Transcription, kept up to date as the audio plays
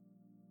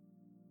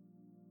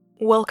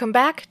Welcome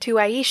back to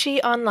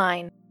Aishi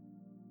Online.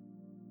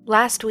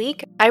 Last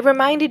week, I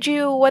reminded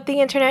you what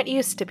the internet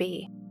used to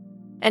be,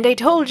 and I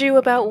told you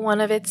about one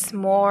of its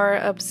more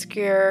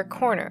obscure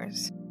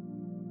corners.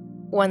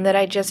 One that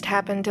I just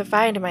happened to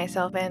find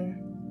myself in.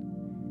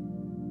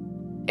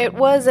 It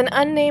was an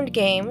unnamed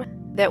game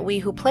that we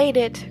who played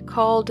it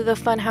called the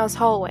Funhouse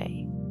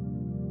Hallway,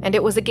 and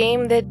it was a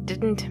game that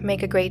didn't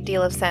make a great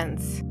deal of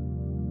sense.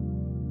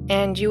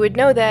 And you would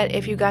know that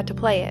if you got to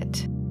play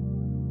it.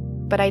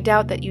 But I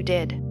doubt that you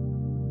did.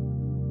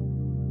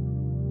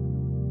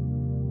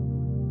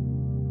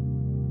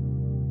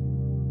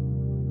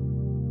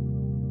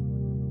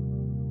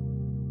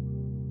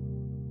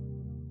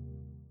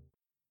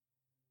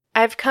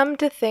 I've come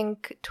to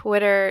think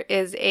Twitter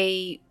is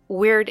a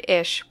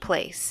weird-ish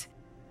place.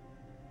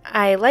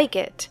 I like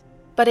it,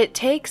 but it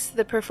takes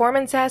the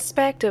performance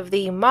aspect of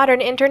the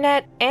modern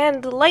internet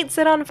and lights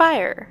it on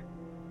fire.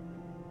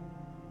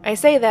 I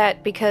say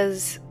that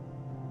because,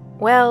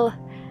 well,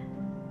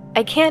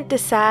 I can't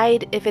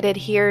decide if it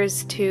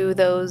adheres to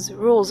those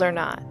rules or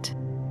not.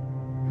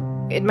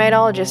 It might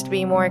all just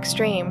be more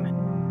extreme.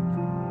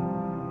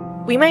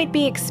 We might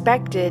be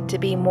expected to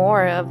be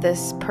more of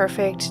this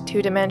perfect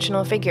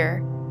two-dimensional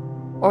figure,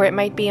 or it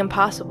might be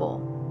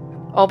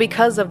impossible, all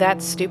because of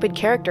that stupid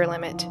character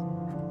limit,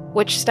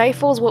 which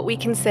stifles what we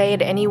can say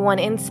at any one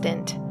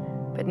instant,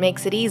 but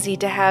makes it easy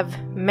to have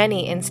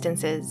many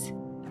instances.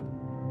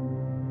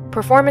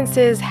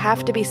 Performances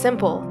have to be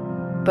simple,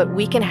 but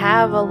we can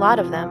have a lot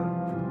of them.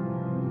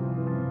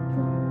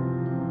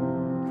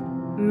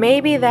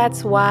 Maybe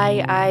that's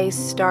why I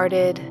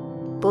started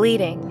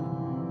bleeding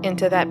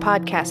into that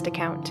podcast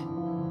account.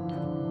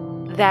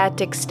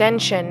 That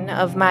extension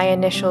of my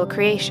initial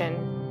creation.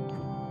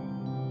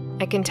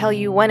 I can tell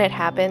you when it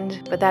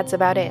happened, but that's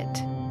about it.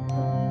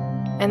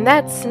 And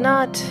that's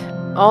not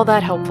all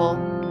that helpful.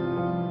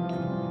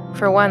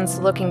 For once,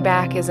 looking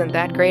back isn't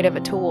that great of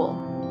a tool.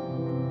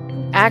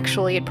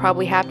 Actually, it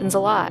probably happens a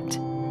lot.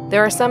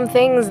 There are some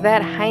things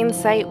that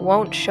hindsight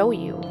won't show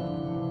you,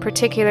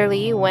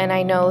 particularly when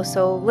I know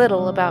so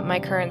little about my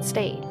current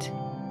state.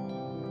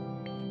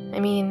 I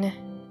mean,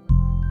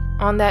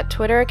 on that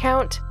Twitter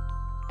account,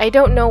 I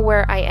don't know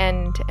where I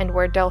end and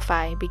where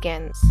Delphi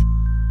begins.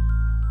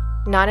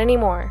 Not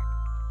anymore.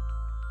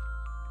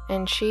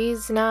 And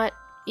she's not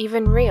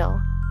even real.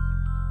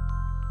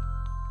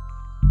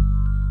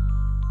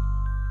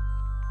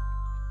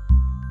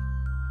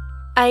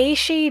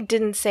 Aishi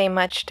didn't say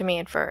much to me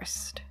at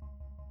first.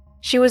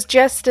 She was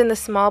just in the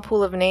small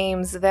pool of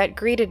names that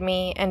greeted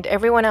me and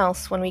everyone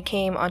else when we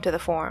came onto the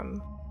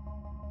forum.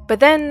 But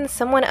then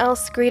someone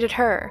else greeted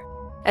her,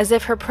 as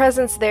if her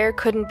presence there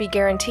couldn't be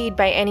guaranteed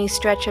by any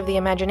stretch of the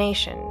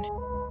imagination.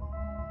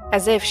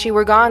 As if she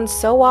were gone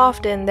so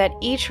often that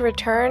each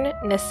return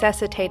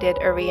necessitated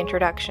a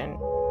reintroduction.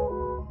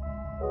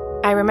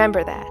 I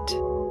remember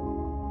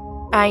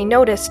that. I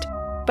noticed,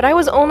 but I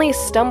was only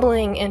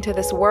stumbling into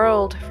this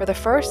world for the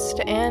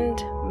first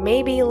and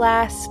maybe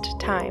last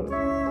time.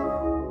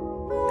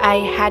 I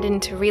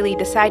hadn't really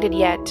decided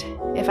yet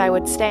if I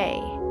would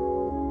stay.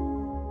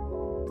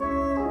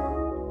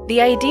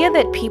 The idea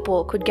that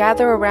people could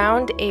gather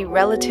around a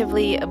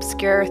relatively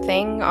obscure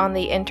thing on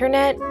the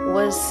internet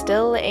was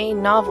still a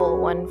novel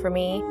one for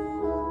me,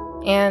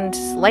 and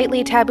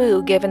slightly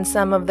taboo given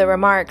some of the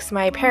remarks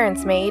my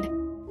parents made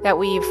that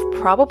we've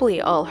probably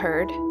all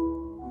heard.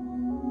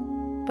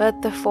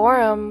 But the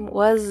forum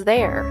was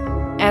there,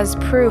 as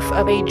proof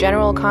of a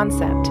general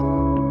concept,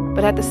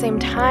 but at the same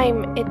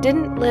time, it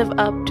didn't live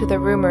up to the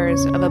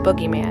rumors of a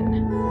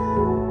boogeyman.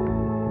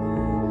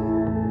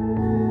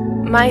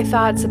 My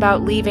thoughts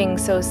about leaving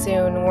so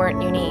soon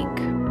weren't unique,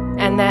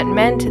 and that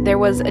meant there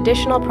was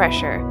additional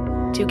pressure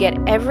to get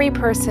every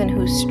person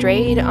who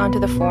strayed onto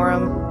the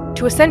forum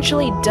to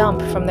essentially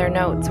dump from their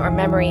notes or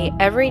memory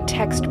every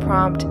text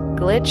prompt,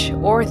 glitch,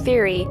 or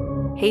theory,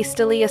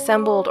 hastily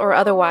assembled or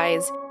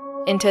otherwise,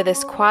 into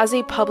this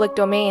quasi-public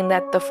domain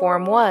that the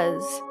forum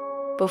was,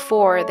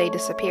 before they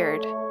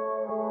disappeared.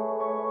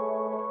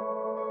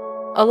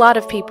 A lot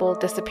of people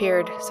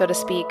disappeared, so to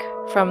speak,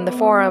 from the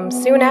forum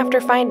soon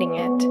after finding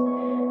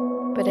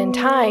it, but in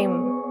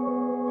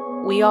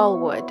time, we all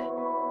would.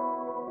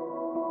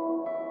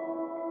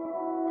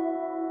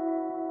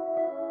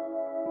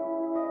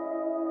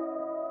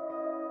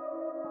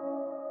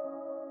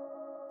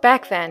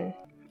 Back then,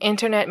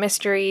 internet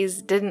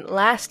mysteries didn't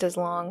last as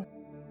long.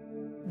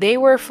 They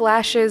were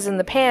flashes in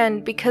the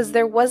pan because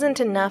there wasn't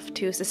enough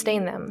to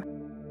sustain them.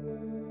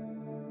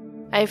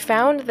 I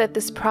found that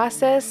this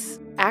process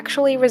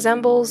actually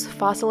resembles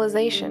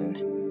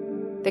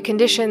fossilization. The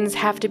conditions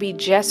have to be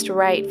just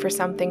right for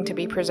something to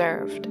be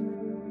preserved.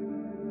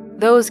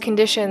 Those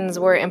conditions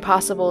were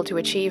impossible to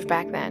achieve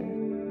back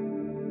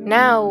then.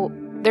 Now,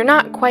 they're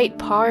not quite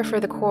par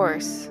for the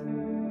course,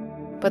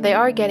 but they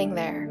are getting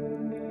there.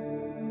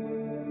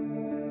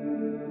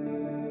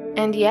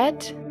 And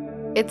yet,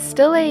 it's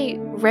still a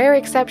rare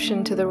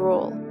exception to the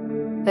rule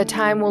that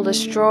time will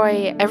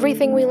destroy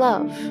everything we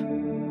love.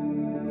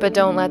 But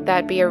don't let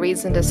that be a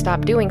reason to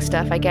stop doing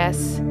stuff, I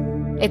guess.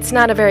 It's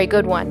not a very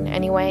good one,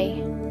 anyway.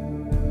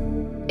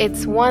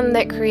 It's one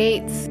that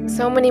creates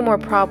so many more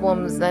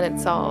problems than it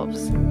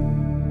solves.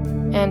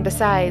 And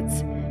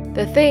besides,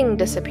 the thing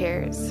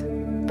disappears,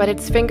 but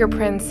its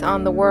fingerprints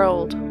on the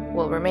world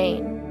will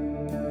remain.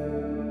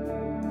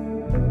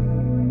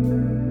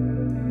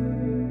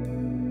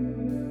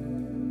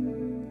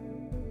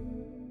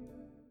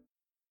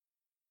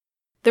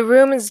 The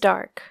room is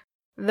dark.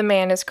 The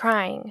man is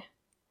crying.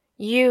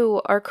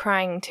 You are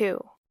crying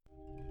too.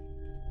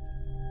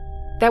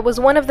 That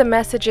was one of the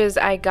messages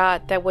I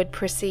got that would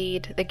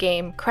precede the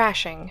game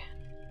crashing.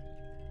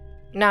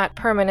 Not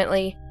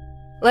permanently.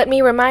 Let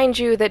me remind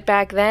you that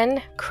back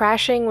then,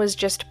 crashing was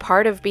just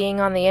part of being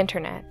on the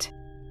internet.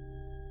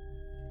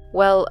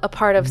 Well, a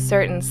part of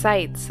certain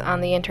sites on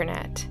the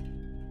internet.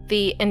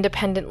 The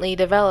independently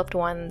developed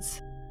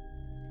ones.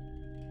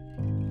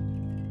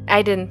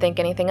 I didn't think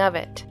anything of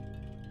it.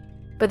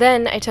 But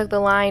then I took the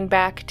line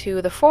back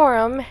to the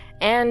forum,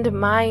 and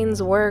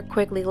minds were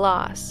quickly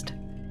lost.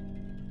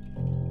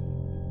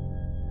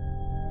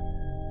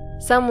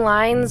 Some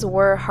lines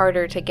were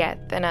harder to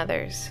get than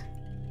others.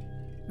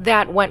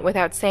 That went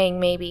without saying,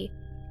 maybe.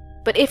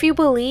 But if you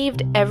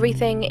believed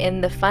everything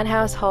in the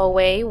funhouse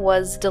hallway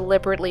was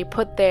deliberately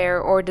put there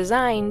or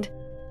designed,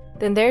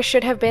 then there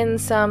should have been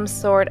some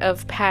sort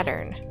of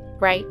pattern,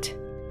 right?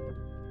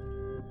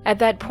 At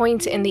that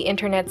point in the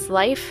internet's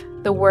life,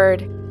 the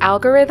word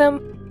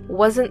algorithm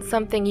wasn't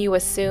something you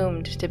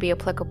assumed to be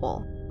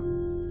applicable.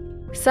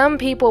 Some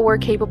people were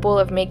capable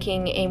of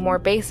making a more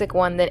basic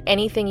one than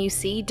anything you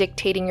see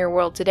dictating your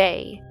world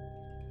today,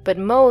 but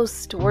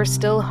most were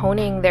still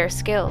honing their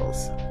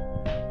skills.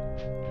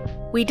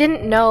 We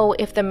didn't know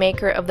if the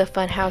maker of the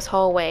funhouse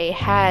hallway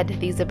had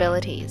these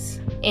abilities,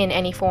 in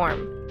any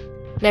form,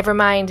 never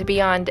mind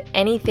beyond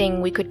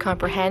anything we could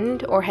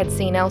comprehend or had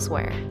seen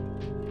elsewhere.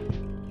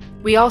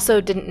 We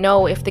also didn't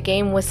know if the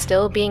game was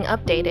still being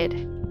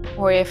updated,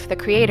 or if the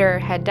creator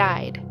had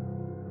died.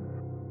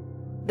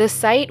 The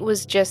site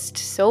was just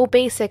so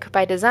basic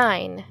by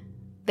design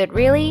that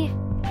really,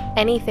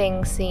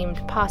 anything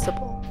seemed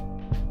possible.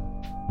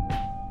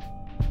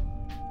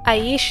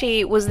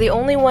 Aishi was the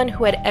only one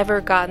who had ever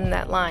gotten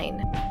that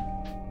line,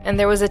 and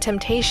there was a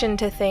temptation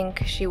to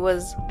think she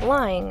was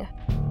lying.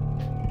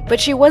 But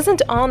she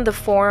wasn't on the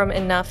forum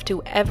enough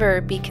to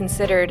ever be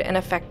considered an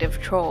effective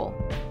troll.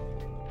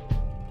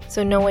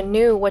 So no one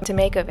knew what to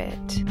make of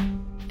it,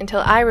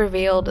 until I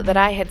revealed that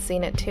I had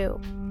seen it too.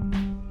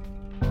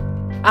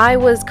 I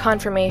was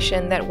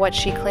confirmation that what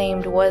she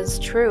claimed was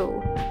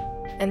true,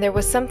 and there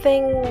was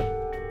something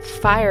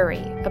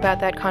fiery about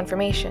that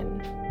confirmation,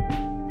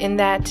 in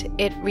that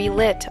it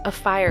relit a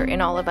fire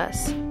in all of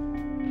us.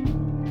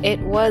 It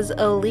was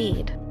a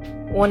lead,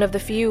 one of the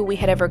few we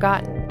had ever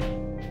gotten.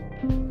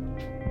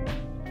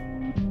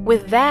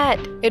 With that,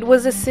 it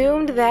was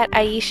assumed that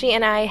Aishi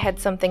and I had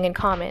something in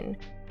common,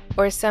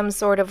 or some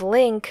sort of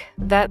link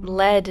that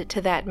led to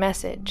that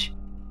message.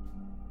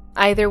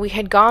 Either we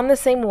had gone the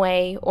same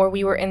way, or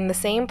we were in the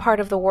same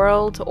part of the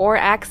world, or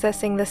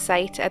accessing the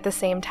site at the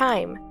same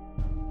time.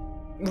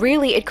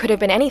 Really, it could have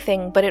been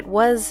anything, but it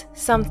was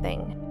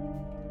something.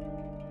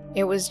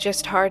 It was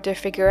just hard to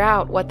figure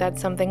out what that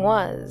something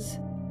was.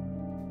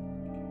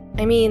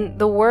 I mean,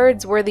 the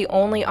words were the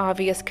only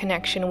obvious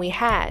connection we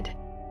had,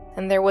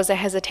 and there was a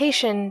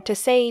hesitation to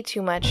say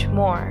too much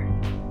more.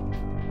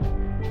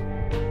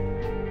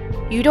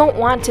 You don't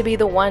want to be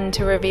the one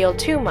to reveal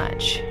too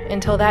much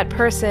until that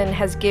person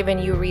has given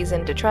you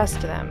reason to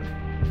trust them,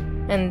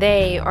 and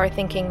they are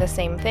thinking the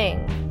same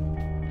thing.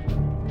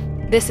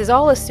 This is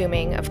all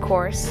assuming, of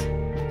course,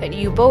 that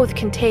you both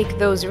can take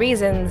those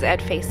reasons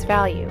at face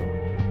value.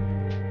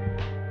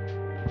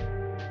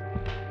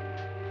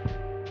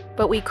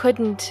 But we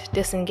couldn't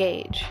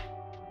disengage.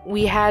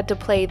 We had to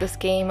play this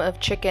game of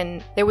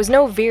chicken. There was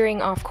no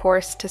veering off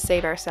course to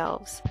save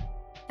ourselves.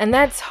 And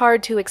that's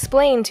hard to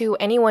explain to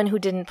anyone who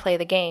didn't play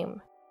the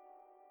game.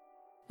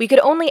 We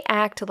could only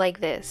act like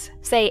this,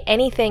 say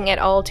anything at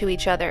all to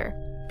each other,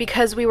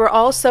 because we were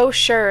all so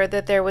sure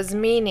that there was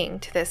meaning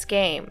to this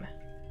game.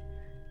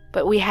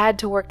 But we had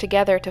to work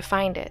together to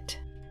find it.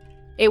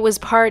 It was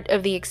part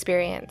of the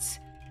experience.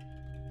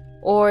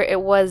 Or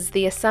it was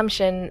the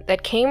assumption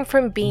that came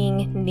from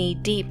being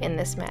knee-deep in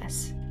this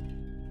mess.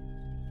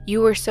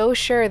 You were so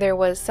sure there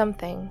was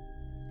something.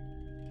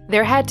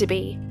 There had to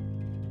be.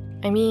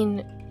 I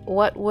mean,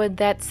 what would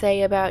that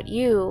say about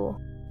you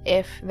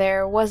if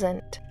there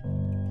wasn't?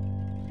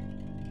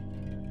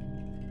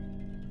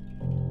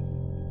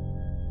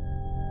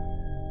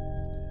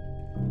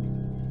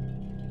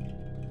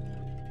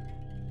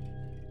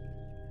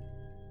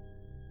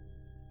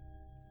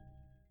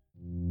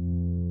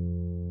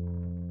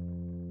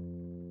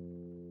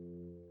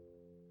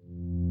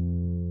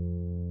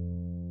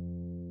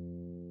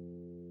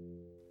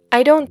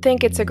 I don't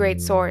think it's a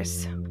great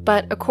source,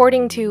 but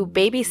according to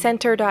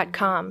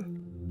babycenter.com,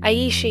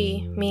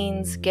 Aishi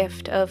means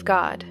gift of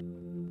God.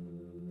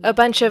 A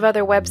bunch of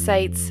other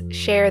websites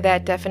share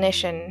that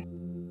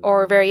definition,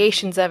 or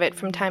variations of it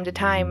from time to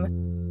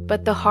time,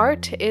 but the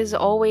heart is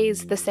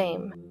always the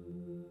same.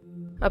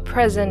 a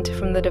present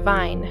from the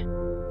divine.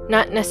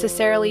 Not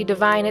necessarily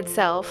divine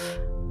itself,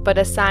 but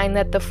a sign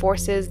that the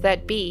forces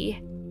that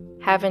be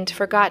haven't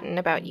forgotten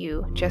about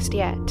you just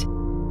yet.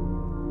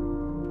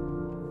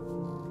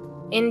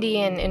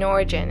 Indian in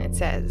origin, it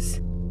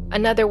says.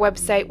 Another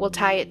website will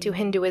tie it to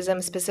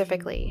Hinduism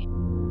specifically.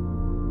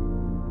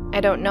 I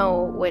don't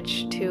know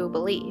which to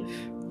believe.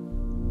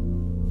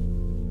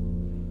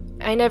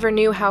 I never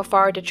knew how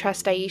far to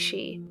trust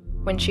Aishi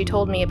when she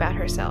told me about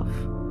herself.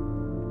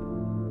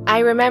 I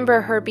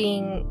remember her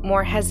being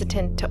more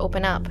hesitant to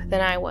open up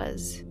than I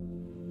was.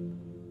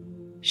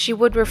 She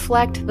would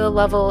reflect the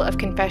level of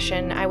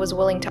confession I was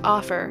willing to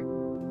offer,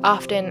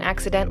 often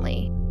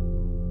accidentally,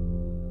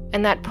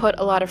 and that put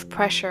a lot of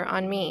pressure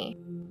on me.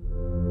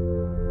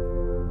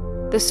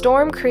 The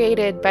storm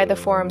created by the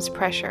forum's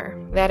pressure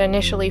that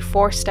initially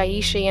forced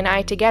Aishi and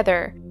I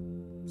together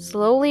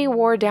slowly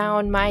wore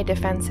down my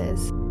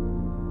defenses.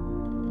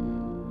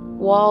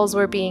 Walls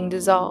were being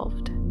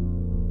dissolved,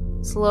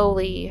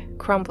 slowly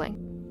crumbling.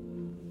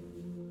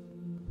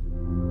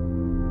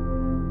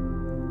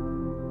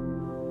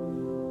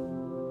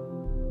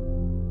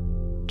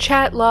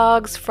 Chat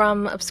logs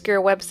from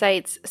obscure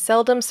websites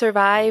seldom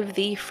survive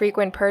the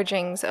frequent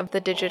purgings of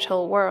the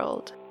digital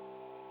world.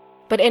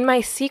 But in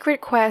my secret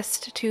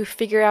quest to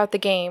figure out the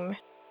game,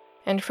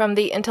 and from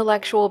the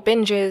intellectual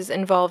binges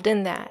involved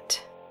in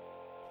that,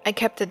 I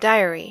kept a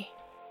diary,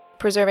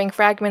 preserving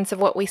fragments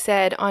of what we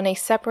said on a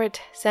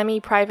separate,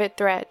 semi-private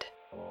thread.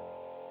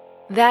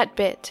 That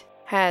bit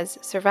has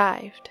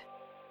survived.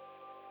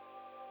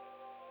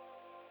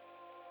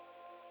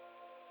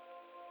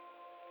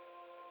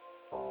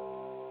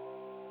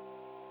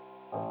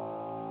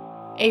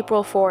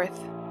 April 4th.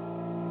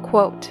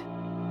 Quote,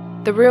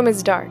 "The room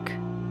is dark."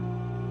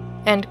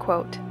 End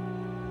quote.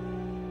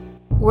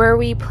 Were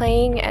we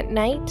playing at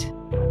night?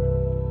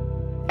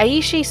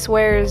 Aishi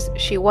swears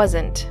she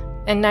wasn't,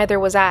 and neither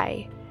was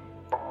I.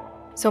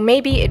 So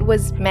maybe it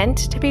was meant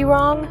to be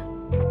wrong?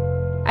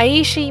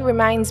 Aishi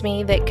reminds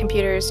me that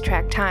computers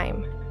track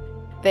time.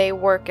 They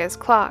work as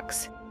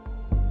clocks.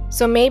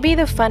 So maybe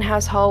the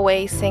funhouse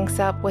hallway syncs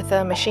up with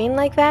a machine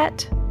like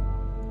that?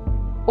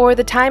 Or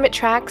the time it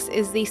tracks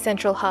is the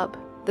central hub,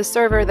 the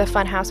server the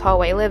funhouse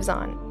hallway lives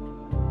on.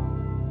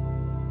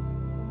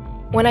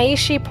 When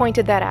Aishi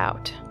pointed that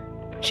out,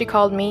 she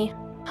called me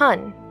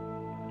Hun.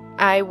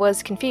 I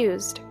was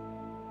confused.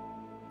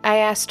 I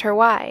asked her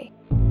why.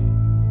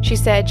 She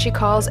said she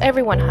calls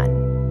everyone Hun.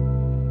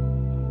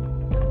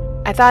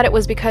 I thought it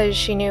was because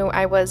she knew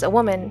I was a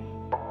woman.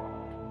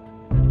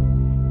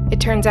 It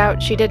turns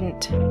out she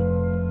didn't.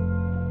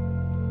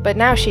 But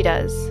now she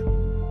does.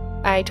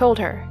 I told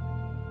her.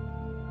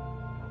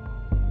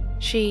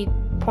 She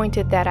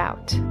pointed that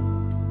out.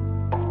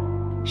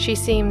 She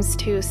seems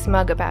too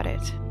smug about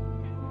it.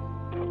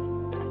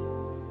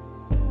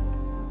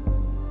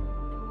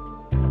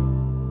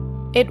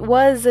 It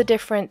was a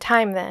different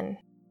time then,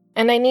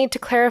 and I need to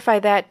clarify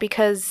that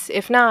because,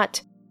 if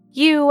not,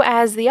 you,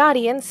 as the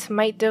audience,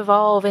 might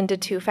devolve into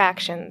two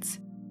factions.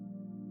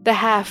 The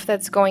half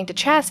that's going to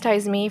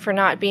chastise me for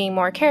not being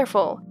more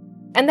careful,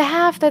 and the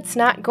half that's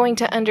not going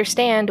to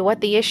understand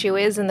what the issue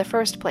is in the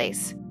first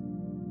place.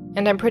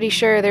 And I'm pretty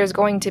sure there's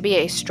going to be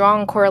a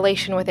strong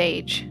correlation with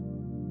age.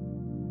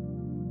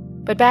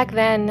 But back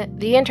then,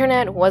 the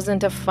internet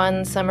wasn't a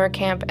fun summer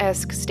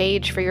camp-esque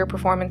stage for your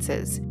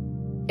performances.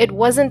 It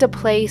wasn't a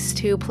place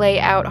to play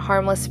out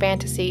harmless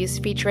fantasies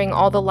featuring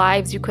all the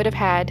lives you could have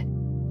had,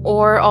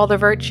 or all the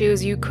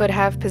virtues you could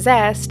have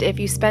possessed if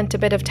you spent a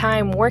bit of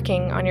time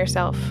working on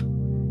yourself.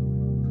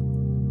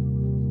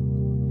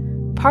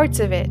 Parts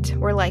of it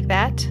were like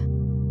that,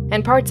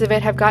 and parts of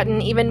it have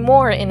gotten even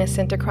more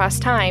innocent across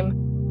time,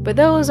 but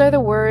those are the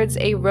words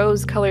a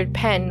rose-colored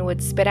pen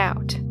would spit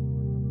out.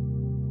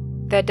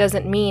 That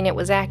doesn't mean it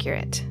was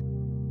accurate.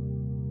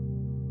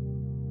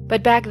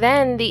 But back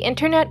then, the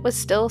internet was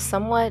still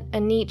somewhat a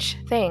niche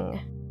thing.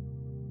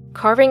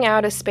 Carving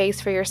out a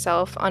space for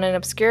yourself on an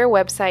obscure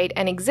website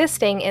and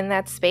existing in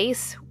that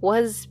space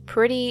was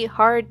pretty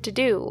hard to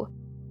do.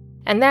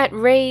 And that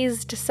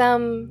raised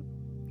some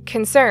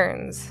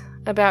concerns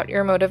about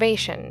your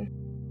motivation.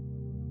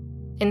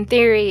 In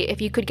theory,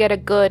 if you could get a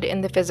good in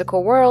the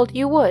physical world,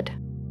 you would.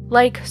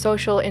 Like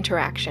social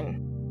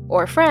interaction.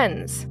 Or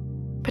friends.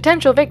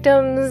 Potential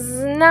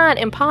victims, not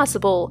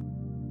impossible,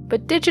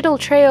 but digital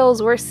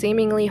trails were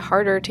seemingly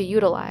harder to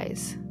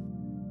utilize.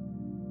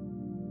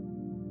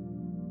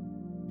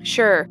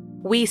 Sure,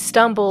 we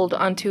stumbled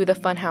onto the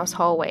funhouse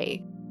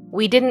hallway.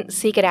 We didn't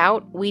seek it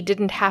out, we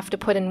didn't have to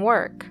put in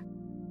work.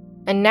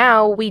 And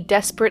now we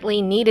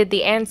desperately needed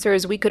the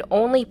answers we could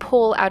only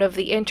pull out of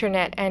the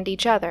internet and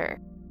each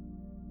other.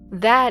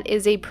 That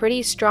is a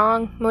pretty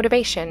strong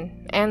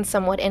motivation, and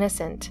somewhat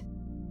innocent.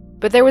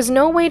 But there was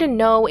no way to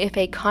know if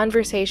a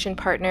conversation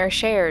partner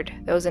shared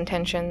those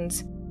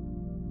intentions.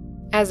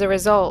 As a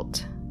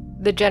result,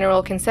 the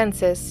general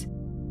consensus,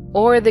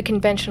 or the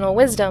conventional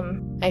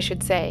wisdom, I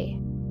should say,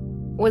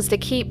 was to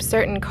keep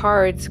certain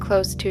cards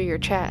close to your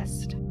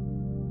chest.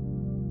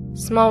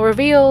 Small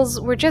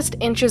reveals were just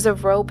inches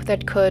of rope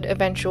that could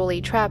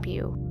eventually trap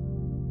you.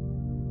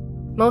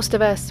 Most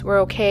of us were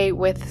okay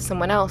with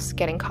someone else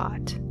getting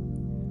caught,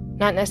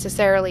 not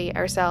necessarily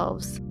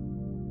ourselves.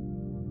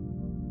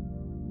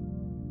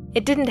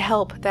 It didn't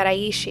help that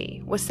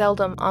Aishi was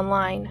seldom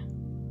online.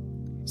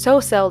 So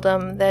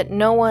seldom that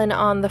no one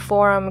on the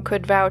forum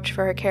could vouch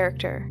for her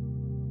character.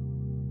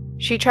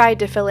 She tried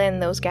to fill in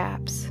those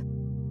gaps,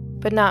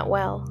 but not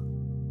well.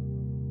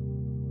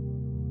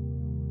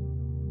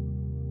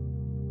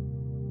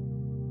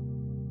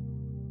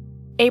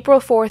 April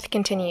 4th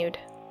continued.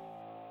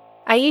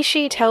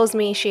 Aishi tells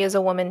me she is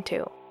a woman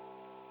too.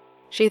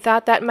 She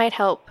thought that might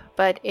help,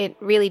 but it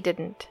really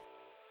didn't.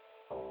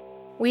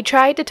 We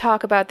tried to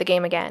talk about the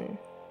game again.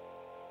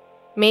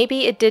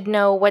 Maybe it did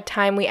know what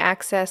time we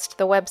accessed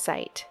the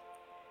website,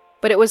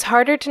 but it was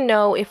harder to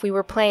know if we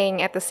were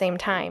playing at the same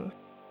time.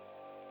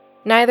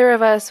 Neither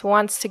of us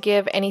wants to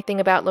give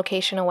anything about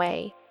location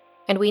away,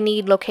 and we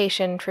need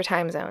location for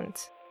time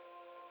zones.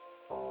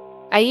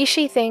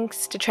 Aishi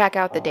thinks to track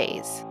out the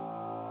days.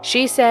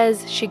 She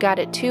says she got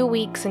it 2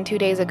 weeks and 2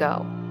 days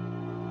ago.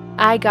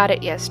 I got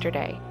it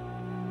yesterday.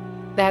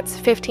 That's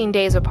 15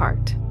 days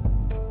apart.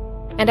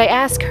 And I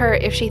ask her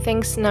if she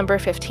thinks number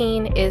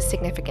 15 is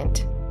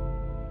significant.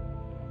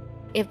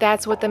 If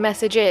that's what the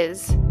message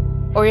is,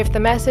 or if the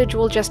message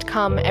will just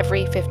come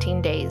every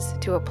 15 days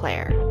to a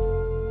player.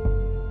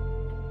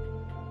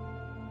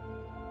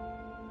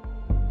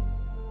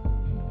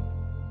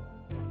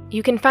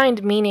 You can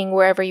find meaning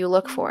wherever you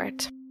look for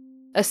it,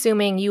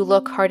 assuming you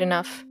look hard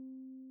enough.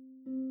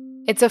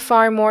 It's a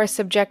far more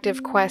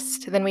subjective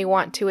quest than we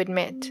want to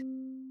admit.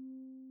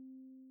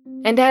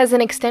 And as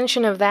an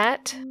extension of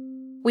that,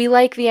 we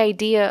like the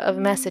idea of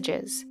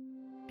messages,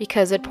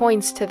 because it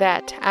points to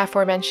that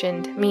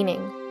aforementioned meaning.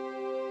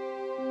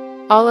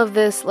 All of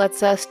this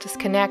lets us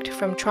disconnect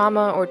from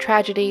trauma or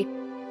tragedy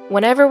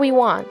whenever we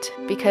want,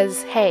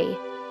 because, hey,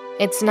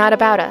 it's not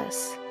about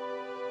us,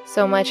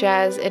 so much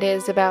as it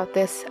is about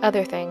this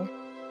other thing.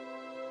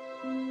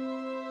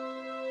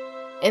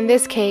 In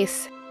this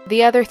case,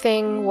 the other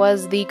thing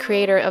was the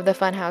creator of the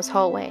Funhouse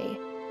hallway.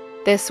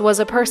 This was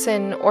a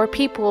person or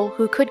people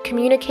who could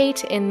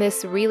communicate in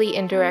this really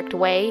indirect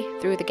way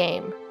through the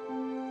game.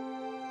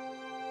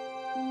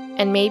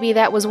 And maybe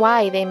that was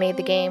why they made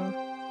the game.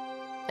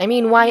 I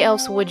mean, why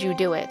else would you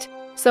do it?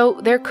 So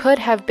there could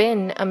have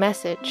been a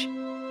message.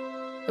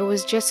 It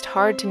was just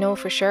hard to know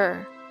for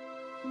sure.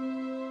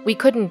 We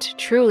couldn't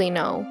truly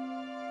know,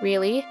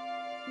 really.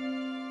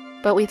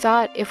 But we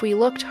thought if we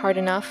looked hard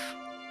enough,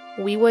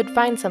 we would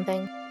find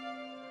something.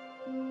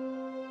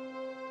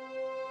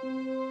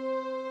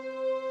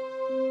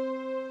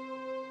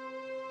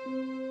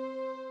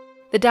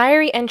 The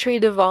diary entry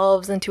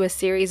devolves into a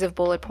series of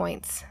bullet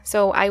points,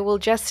 so I will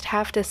just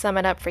have to sum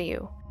it up for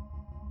you.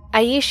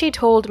 Aishi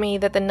told me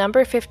that the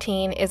number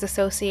 15 is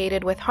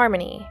associated with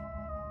harmony,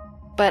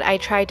 but I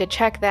tried to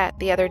check that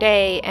the other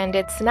day, and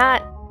it's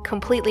not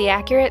completely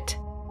accurate.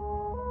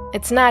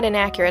 It's not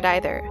inaccurate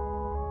either.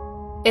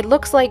 It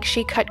looks like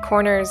she cut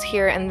corners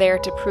here and there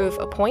to prove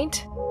a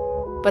point,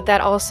 but that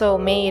also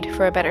made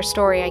for a better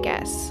story, I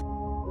guess.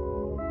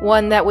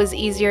 One that was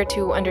easier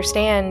to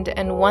understand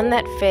and one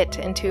that fit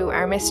into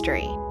our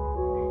mystery.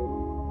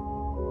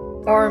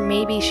 Or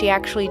maybe she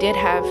actually did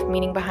have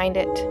meaning behind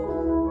it.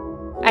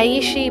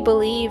 Aishi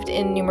believed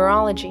in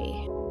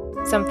numerology,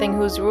 something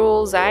whose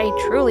rules I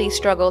truly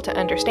struggle to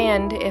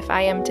understand if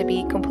I am to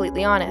be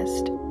completely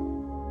honest.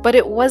 But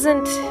it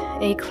wasn't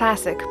a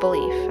classic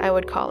belief, I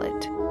would call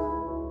it.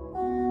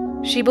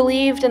 She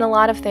believed in a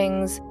lot of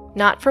things,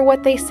 not for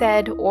what they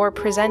said or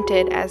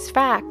presented as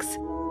facts,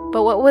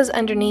 but what was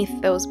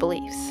underneath those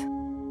beliefs.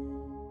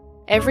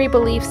 Every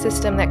belief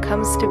system that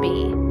comes to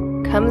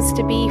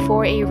be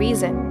for a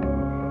reason,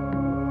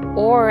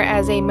 or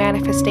as a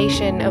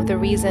manifestation of the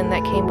reason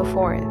that came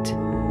before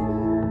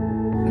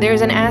it.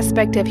 There's an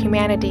aspect of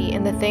humanity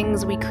in the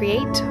things we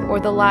create or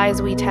the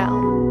lies we tell.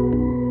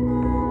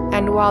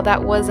 And while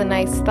that was a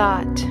nice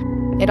thought,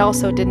 it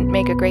also didn't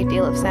make a great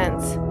deal of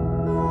sense.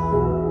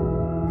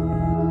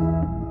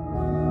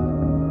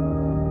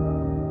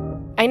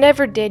 I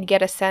never did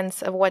get a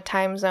sense of what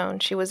time zone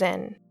she was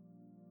in.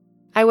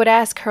 I would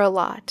ask her a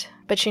lot,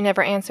 but she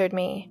never answered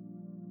me.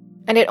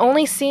 And it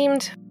only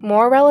seemed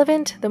more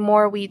relevant the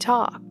more we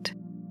talked.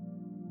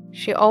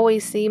 She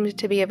always seemed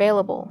to be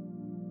available.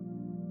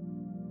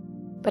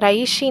 But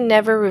Aishi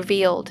never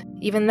revealed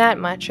even that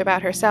much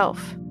about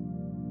herself,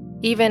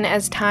 even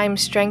as time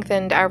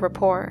strengthened our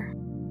rapport.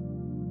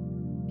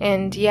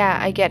 And yeah,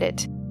 I get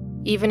it.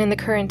 Even in the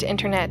current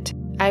internet,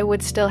 I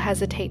would still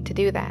hesitate to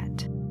do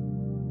that.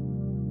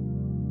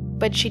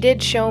 But she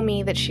did show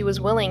me that she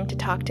was willing to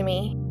talk to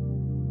me.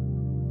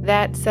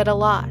 That said a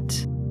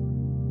lot,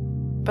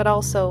 but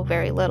also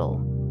very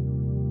little.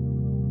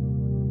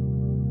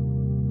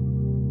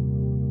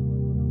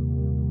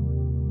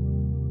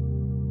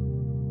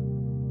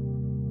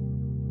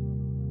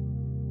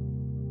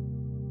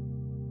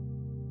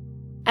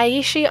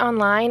 Aishi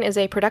Online is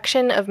a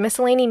production of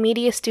Miscellany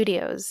Media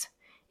Studios.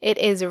 It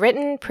is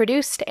written,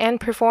 produced, and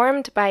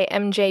performed by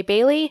MJ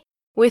Bailey,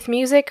 with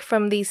music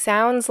from the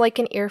Sounds Like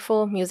an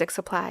Earful music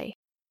supply.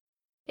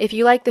 If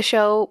you like the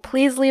show,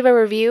 please leave a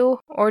review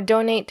or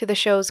donate to the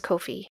show's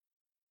Ko-fi.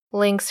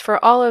 Links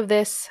for all of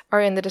this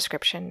are in the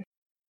description.